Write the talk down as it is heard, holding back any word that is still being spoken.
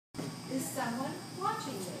someone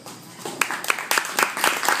watching me.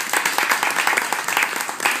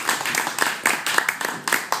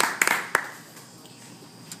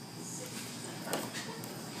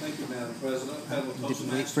 Thank you, Madam President. We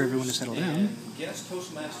didn't wait for everyone to settle down. Guest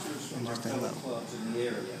Toastmasters from our just fellow hello. clubs in the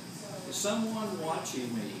area. Is someone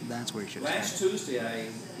watching me? That's where you should Last start. Tuesday, I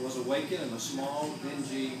was awakened in a small,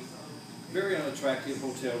 dingy, very unattractive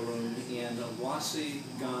hotel room in Wasi,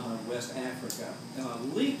 Ghana, West Africa. And I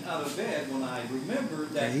leaped out of bed when I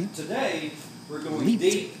remembered that today we're going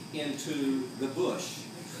deep into the bush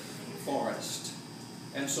forest.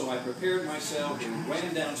 And so I prepared myself and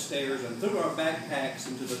ran downstairs and threw our backpacks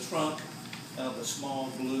into the trunk of the small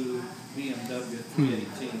blue BMW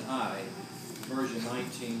 318i, version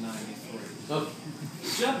 1993. We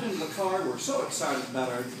jumped into the car. We're so excited about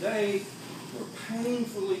our day. We're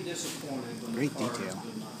painfully disappointed when the car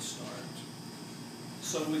did not start.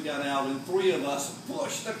 So we got out and three of us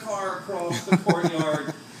pushed the car across the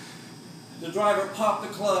courtyard. The driver popped the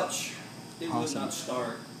clutch. It would not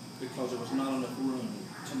start because there was not enough room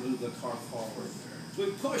to move the car forward. So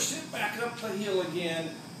we pushed it back up the hill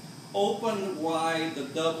again, opened wide the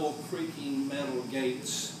double creaking metal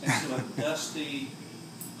gates into a dusty,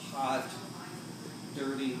 hot,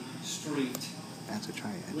 dirty street. That's a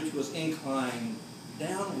triad. Which was inclined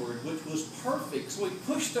downward, which was perfect. So we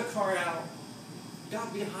pushed the car out,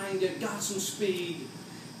 got behind it, got some speed.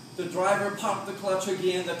 The driver popped the clutch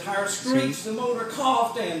again, the tire screeched, the motor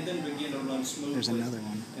coughed, and then began to run smoothly. There's another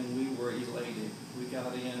one. And we were elated. We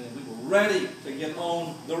got in and we were ready to get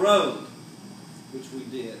on the road, which we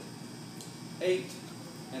did.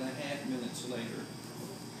 8.5 minutes later,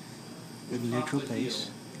 with neutral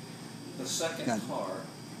pace, the second car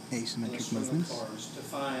asymmetric movements, to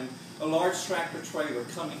find a large tractor trailer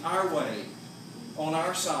coming our way, on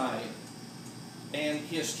our side, and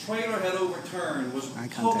his trailer had overturned, was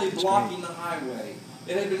totally blocking the highway.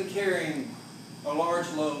 It had been carrying a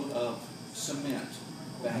large load of cement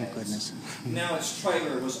bags. Oh, goodness. Now its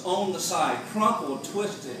trailer was on the side, crumpled,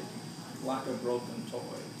 twisted, like a broken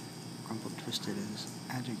toy. Crumpled, twisted is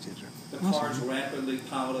adjectives. The cars rapidly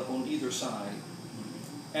piled up on either side.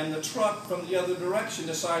 And the truck from the other direction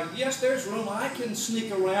decided, yes, there's room, I can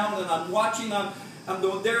sneak around, and I'm watching, I'm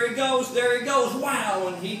going, there he goes, wow,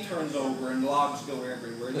 and he turns over and logs go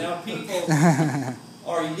everywhere. Now people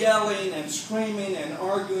are yelling and screaming and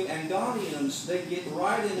arguing, and Ghanaians, they get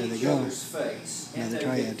right in each other's face. And they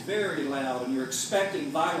get very loud, and you're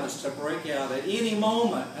expecting violence to break out at any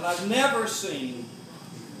moment. And I've never seen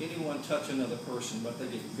anyone touch another person, but they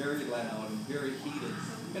get very loud and very heated.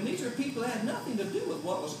 And these are people that had nothing to do with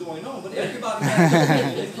what was going on, but everybody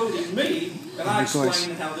had to, including me, and I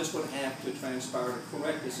explained how this would have to transpire to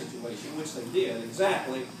correct the situation, which they did,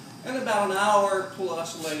 exactly. And about an hour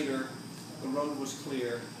plus later, the road was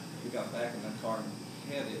clear. We got back in the car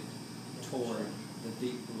and headed toward the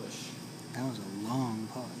deep bush. That was a long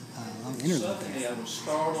interval. Suddenly I was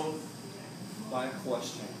startled by a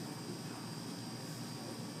question.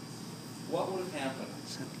 What would have happened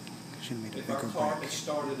if our car had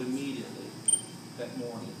started immediately that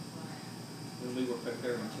morning when we were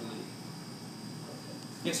preparing to leave?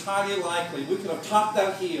 It's highly likely we could have topped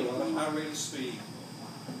that hill at a high rate of speed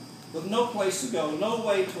with no place to go, no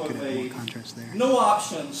way to evade, no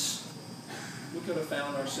options. We could have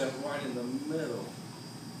found ourselves right in the middle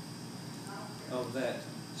of that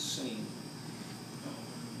scene.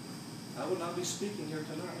 I would not be speaking here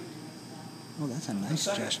tonight. Oh, that's a nice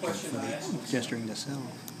gesture for the gesturing to self.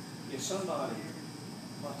 If somebody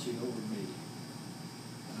watching over me,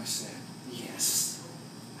 and I said, yes,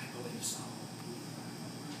 I believe so.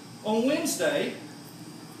 On Wednesday,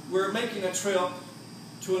 we're making a trip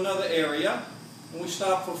to another area, and we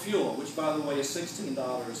stopped for fuel, which, by the way, is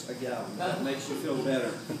 $16 a gallon. That makes you feel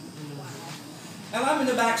better. And I'm in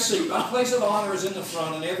the back seat. My place of honor is in the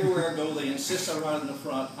front, and everywhere I go, they insist I ride in the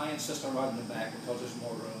front. I insist I ride in the back because there's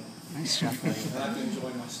more room. Nice shot. And I can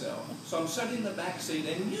enjoy myself. So I'm sitting in the back seat,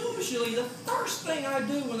 and usually the first thing I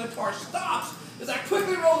do when the car stops is I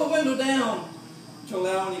quickly roll the window down to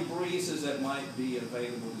allow any breezes that might be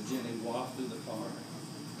available to gently waft through the car.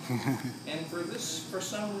 And for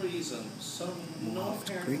some reason, no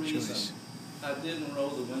apparent reason, I didn't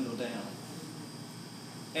roll the window down.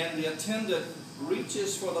 And the attendant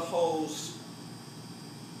reaches for the hose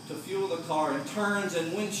to fuel the car and turns,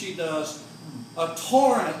 and when she does, a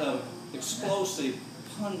torrent of explosive,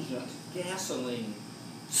 pungent gasoline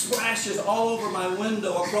splashes all over my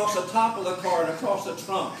window, across the top of the car, and across the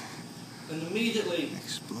trunk. And immediately,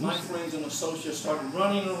 my friends and associates started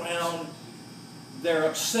running around, They're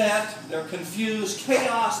upset, they're confused,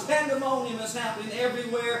 chaos, pandemonium is happening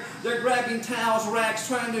everywhere. They're grabbing towels, rags,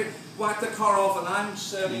 trying to wipe the car off, and I'm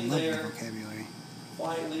sitting there vocabulary.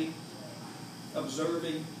 quietly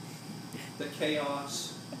observing the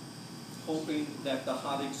chaos, hoping that the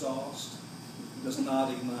hot exhaust does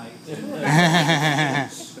not ignite. That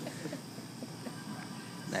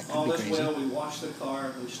could All be is crazy. well, we wash the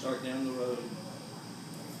car, we start down the road.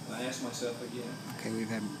 And I ask myself again, Okay, we've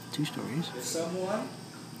had 2 stories. is someone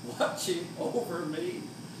watching over me?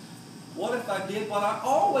 What if I did what I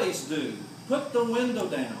always do? Put the window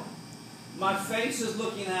down. My face is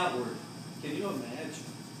looking outward. Can you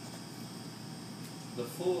imagine the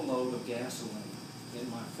full load of gasoline in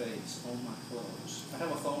my face, on my clothes? I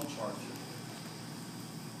have a phone charger.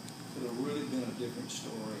 Could have really been a different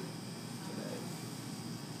story today.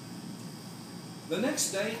 The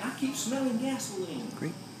next day, I keep smelling gasoline.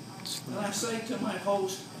 Great. And I say to my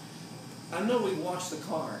host, I know we washed the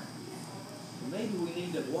car. Maybe we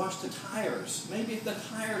need to wash the tires. Maybe if the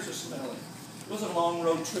tires are smelling. It was a long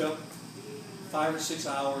road trip, 5 or 6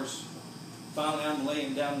 hours. Finally, I'm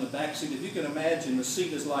laying down in the back seat. If you can imagine, the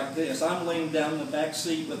seat is like this. I'm laying down in the back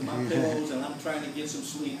seat with my pillows, and I'm trying to get some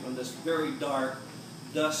sleep on this very dark,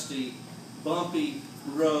 dusty, bumpy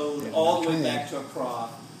road all the way back to a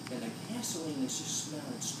crop. And the gasoline is just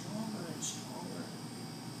smelling stronger and stronger.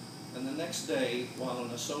 And the next day, while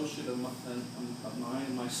an associate of mine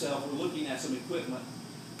and myself were looking at some equipment,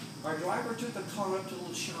 our driver took the car up to a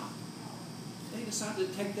little shop. They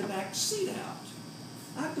decided to take the back seat out.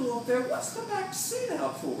 I go up there, what's the back seat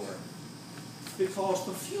out for? Because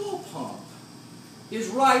the fuel pump is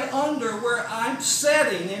right under where I'm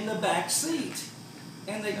sitting in the back seat.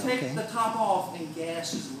 And they take the top off and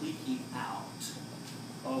gas is leaking out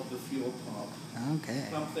of the fuel pump. Okay.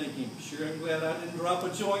 I'm thinking, sure I'm glad I didn't drop a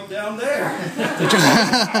joint down there.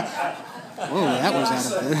 Whoa, that was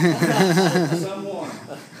out of it. Someone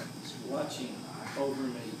is watching over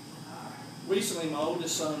me. Recently, my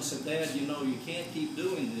oldest son said, Dad, you know, you can't keep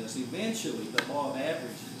doing this. Eventually, the law of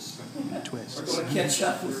averages are going to catch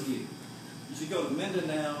up with you. You should go to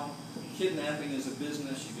Mindanao. Kidnapping is a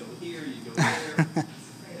business. You go here, you go there. And,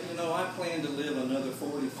 you know, I plan to live another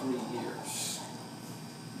 43 years.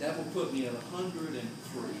 That will put me at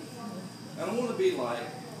 103. I don't want to be like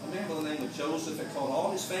a man by the name of Joseph that called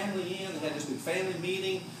all his family in. They had this big family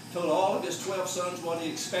meeting, told all of his 12 sons what he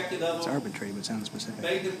expected of them. It's arbitrary, but sounds specific.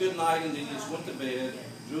 Bade them good night, and then he just went to bed,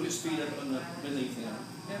 drew his feet up beneath him,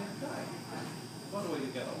 and died. What a way to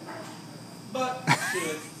go. But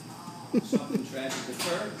should something tragic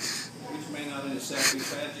occur, which may not in itself be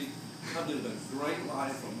tragic, I've lived a great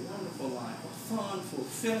life, a wonderful life, a fun,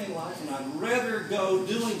 fulfilling life, and I'd rather go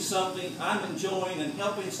doing something I'm enjoying and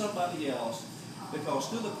helping somebody else, because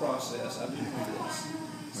through the process I've been doing this.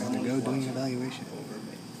 Rather go doing evaluation. Over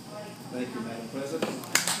me. Thank you, Madam President.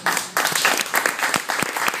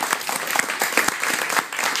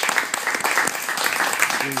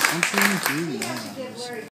 Doing something to love.